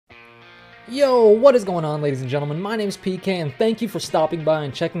Yo, what is going on, ladies and gentlemen? My name is PK and thank you for stopping by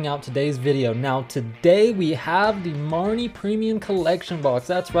and checking out today's video. Now today we have the Marnie Premium Collection box.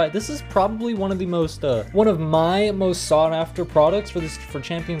 That's right, this is probably one of my most sought after products for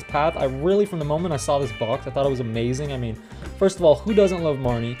Champions Path. I really, from the moment I saw this box, I thought it was amazing. I mean, first of all, who doesn't love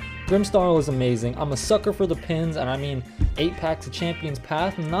Marnie? Grimmsnarl is amazing. I'm a sucker for the pins, and I mean, 8 packs of Champions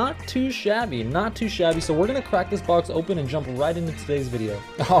Path, not too shabby, not too shabby. So we're gonna crack this box open and jump right into today's video.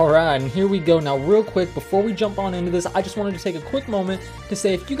 Alright, and here we go. Now real quick, before we jump on into this, I just wanted to take a quick moment to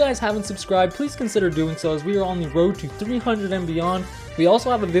say if you guys haven't subscribed, please consider doing so, as we are on the road to 300 and beyond. We also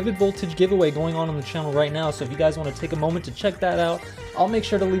have a Vivid Voltage giveaway going on the channel right now, so if you guys want to take a moment to check that out, I'll make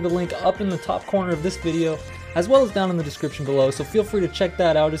sure to leave a link up in the top corner of this video, as well as down in the description below, so feel free to check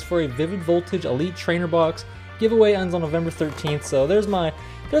that out. It's for a Vivid Voltage Elite Trainer Box. Giveaway ends on November 13th, so there's my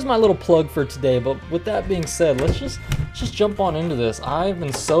little plug for today. But with that being said, let's just jump on into this. I've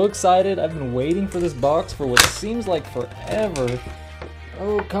been so excited. I've been waiting for this box for what seems like forever.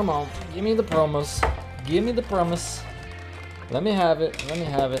 Oh, come on. Give me the promos. Give me the promise. Let me have it. Let me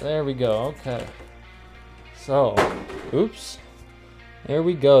have it. There we go. Okay. So, oops. There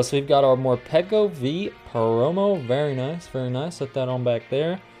we go. So we've got our Morpeko V promo. Very nice. Very nice. Set that on back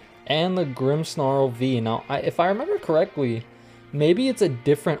there. And the Grimmsnarl V. Now, if I remember correctly, maybe it's a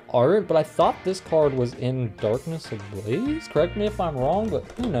different art, but I thought this card was in Darkness Ablaze. Correct me if I'm wrong, but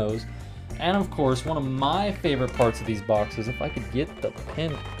who knows. And of course, one of my favorite parts of these boxes, if I could get the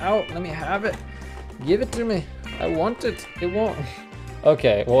pin out, let me have it. Give it to me. I want it. It won't.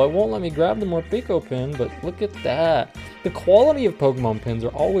 Okay, well, it won't let me grab the Morpeko pin, but look at that. The quality of Pokemon pins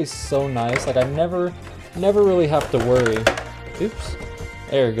are always so nice. Like, I never really have to worry. Oops.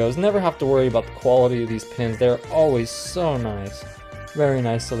 There it goes. Never have to worry about the quality of these pins. They're always so nice. Very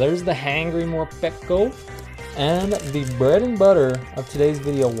nice. So there's the Hangry Morpeko. And the bread and butter of today's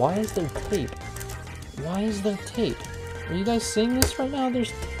video. Why is there tape? Why is there tape? Are you guys seeing this right now?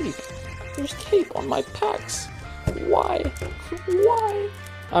 There's tape. There's tape on my packs. Why? Why?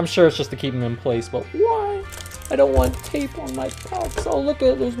 I'm sure it's just to keep them in place, but why? I don't want tape on my packs. Oh, look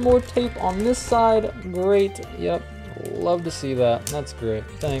at it. There's more tape on this side. Great. Yep. Love to see that. That's great.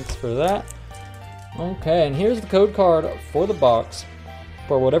 Thanks for that. Okay, and here's the code card for the box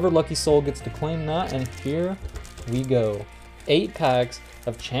for whatever lucky soul gets to claim that. And here we go. 8 packs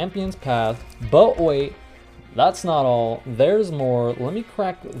of Champions Path. But wait, that's not all. There's more. Let me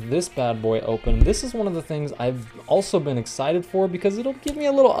crack this bad boy open. This is one of the things I've also been excited for because it'll give me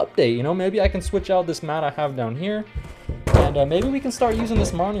a little update. You know, maybe I can switch out this mat I have down here. And maybe we can start using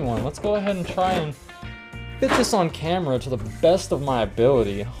this Marnie one. Let's go ahead and try and fit this on camera to the best of my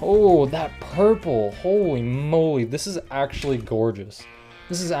ability. Oh, that purple. Holy moly. This is actually gorgeous.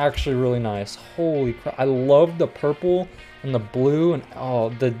 This is actually really nice. Holy crap. I love the purple and the blue, and oh,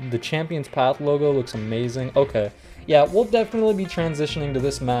 the Champions Path logo looks amazing. Okay. Yeah, we'll definitely be transitioning to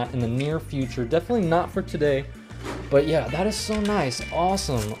this mat in the near future. Definitely not for today. But yeah, that is so nice.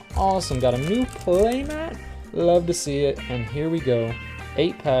 Awesome. Awesome. Got a new playmat. Love to see it. And here we go.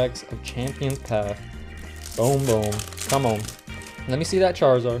 8 packs of Champions Path. Boom, boom. Come on. Let me see that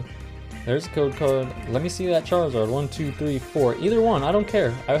Charizard. There's the code card. Let me see that Charizard. 1, 2, 3, 4. Either one. I don't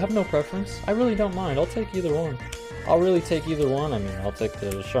care. I have no preference. I really don't mind. I'll take either one. I'll really take either one. I mean, I'll take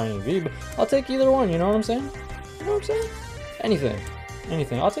the Shiny V, but I'll take either one. You know what I'm saying? You know what I'm saying? Anything.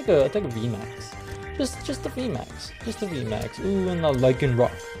 Anything. I'll take a VMAX. Just a VMAX. Just a VMAX. Ooh, and the Lycan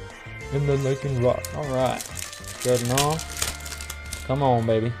Rock. And the Lycan Rock. Alright. Dreadnought. Come on,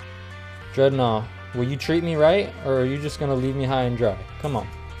 baby. Dreadnought. Will you treat me right, or are you just gonna leave me high and dry? Come on.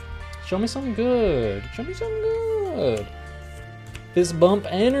 Show me something good. Show me something good. Fist Bump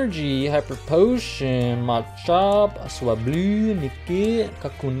Energy, Hyper Potion, Machop, Swablu, Nikki,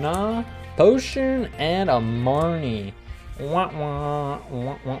 Kakuna, Potion, and a Marnie. Wah, wah,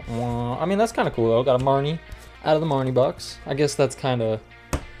 wah, wah, wah. I mean, that's kind of cool though. Got a Marnie out of the Marnie box. I guess that's kind of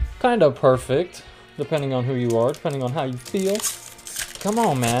perfect, depending on who you are, depending on how you feel. Come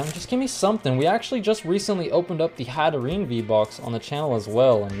on, man. Just give me something. We actually just recently opened up the Hatterene V box on the channel as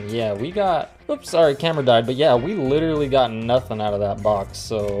well. And yeah, we got... Oops, sorry, camera died. But yeah, we literally got nothing out of that box.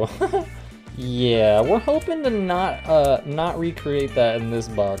 So, yeah, we're hoping to not recreate that in this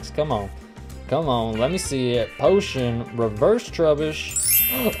box. Come on. Come on, let me see it. Potion, Reverse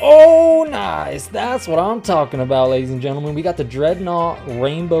Trubbish. Oh, nice. That's what I'm talking about, ladies and gentlemen. We got the Dreadnought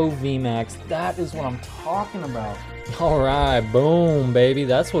Rainbow VMAX. That is what I'm talking about. Alright, boom, baby.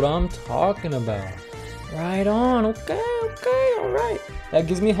 That's what I'm talking about. Right on. Okay, alright. That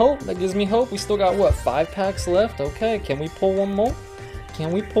gives me hope. That gives me hope. We still got, what, 5 packs left? Okay, can we pull one more?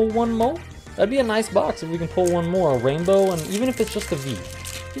 Can we pull one more? That'd be a nice box if we can pull one more. A rainbow, and even if it's just a V.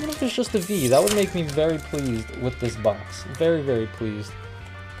 Even if it's just a V, that would make me very pleased with this box. Very, very pleased.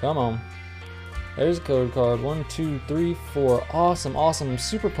 Come on. There's a code card. 1, 2, 3, 4. Awesome, awesome. I'm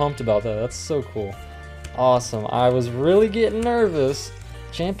super pumped about that. That's so cool. Awesome. I was really getting nervous.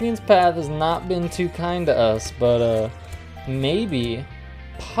 Champion's Path has not been too kind to us, but maybe,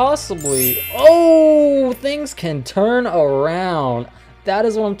 possibly. Oh, things can turn around. That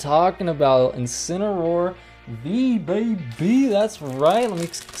is what I'm talking about. Incineroar V, baby. That's right. Let me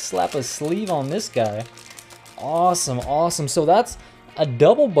slap a sleeve on this guy. Awesome, awesome. So that's a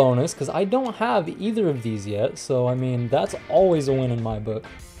double bonus because I don't have either of these yet. So, I mean, that's always a win in my book.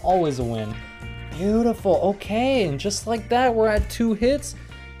 Always a win. Beautiful. Okay, and just like that, we're at 2 hits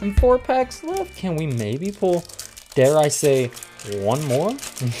and 4 packs left. Can we maybe pull, dare I say, one more?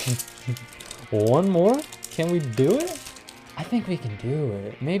 One more? Can we do it? I think we can do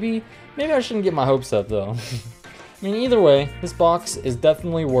it. Maybe I shouldn't get my hopes up though. I mean, either way, this box is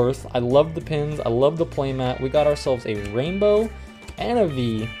definitely worth. I love the pins. I love the playmat. We got ourselves a rainbow and a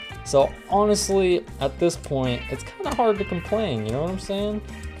V. So honestly, at this point, it's kind of hard to complain. You know what I'm saying?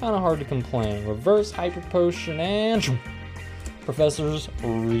 Kind of hard to complain. Reverse Hyper Potion and Professor's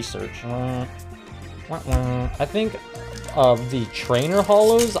Research. I think of the trainer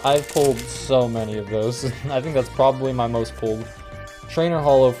hollows, I've pulled so many of those. I think that's probably my most pulled trainer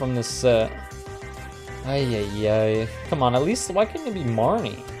hollow from this set. Ay. Come on, at least, why couldn't it be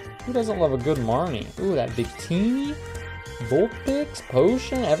Marnie? Who doesn't love a good Marnie? Ooh, that Victini, Vulpix,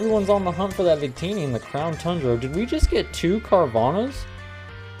 Potion. Everyone's on the hunt for that Victini in the Crown Tundra. Did we just get 2 Carvanas?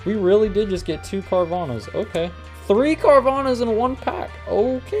 We really did just get 2 Carvanas. Okay. 3 Carvanas in 1 pack.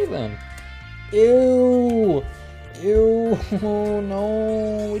 Okay then. Ew. Ew,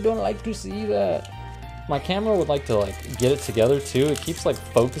 no, we don't like to see that. My camera would like to get it together too. It keeps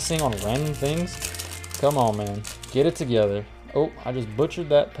focusing on random things. Come on, man, get it together. Oh, I just butchered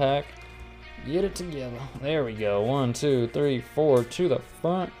that pack. Get it together. There we go. 1, 2, 3, 4 to the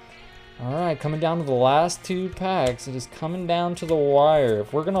front. All right, coming down to the last 2 packs. It is coming down to the wire.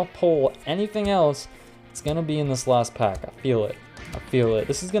 If we're gonna pull anything else, it's gonna be in this last pack. I feel it. I feel it.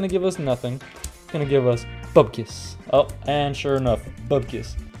 This is gonna give us nothing. It's gonna give us Bubkiss. Oh, and sure enough,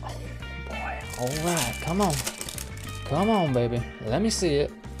 Bubkiss. Oh boy. Alright, come on. Come on, baby. Let me see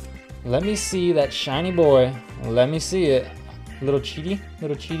it. Let me see that shiny boy. Let me see it. Little cheaty?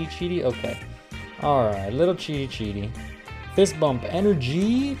 Little cheaty? Okay. Alright, little cheaty. Fist Bump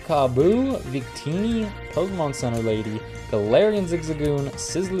Energy, Kaboo, Victini, Pokemon Center Lady, Galarian Zigzagoon,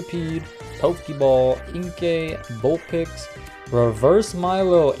 Sizzlipede, Pokeball, Inkay, Vulpix, Reverse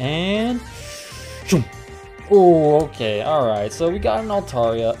Milo, and oh, okay, alright, so we got an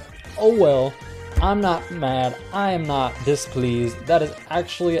Altaria. Oh well, I'm not mad, I am not displeased. That is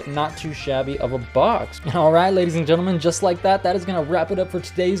actually not too shabby of a box. Alright, ladies and gentlemen, just like that, that is going to wrap it up for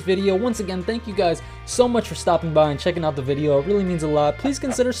today's video. Once again, thank you guys so much for stopping by and checking out the video. It really means a lot. Please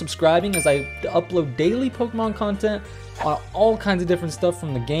consider subscribing as I upload daily Pokemon content on all kinds of different stuff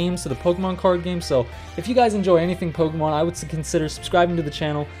from the games to the Pokemon card games. So if you guys enjoy anything Pokemon, I would consider subscribing to the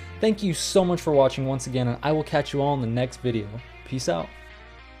channel. Thank you so much for watching once again, and I will catch you all in the next video. Peace out.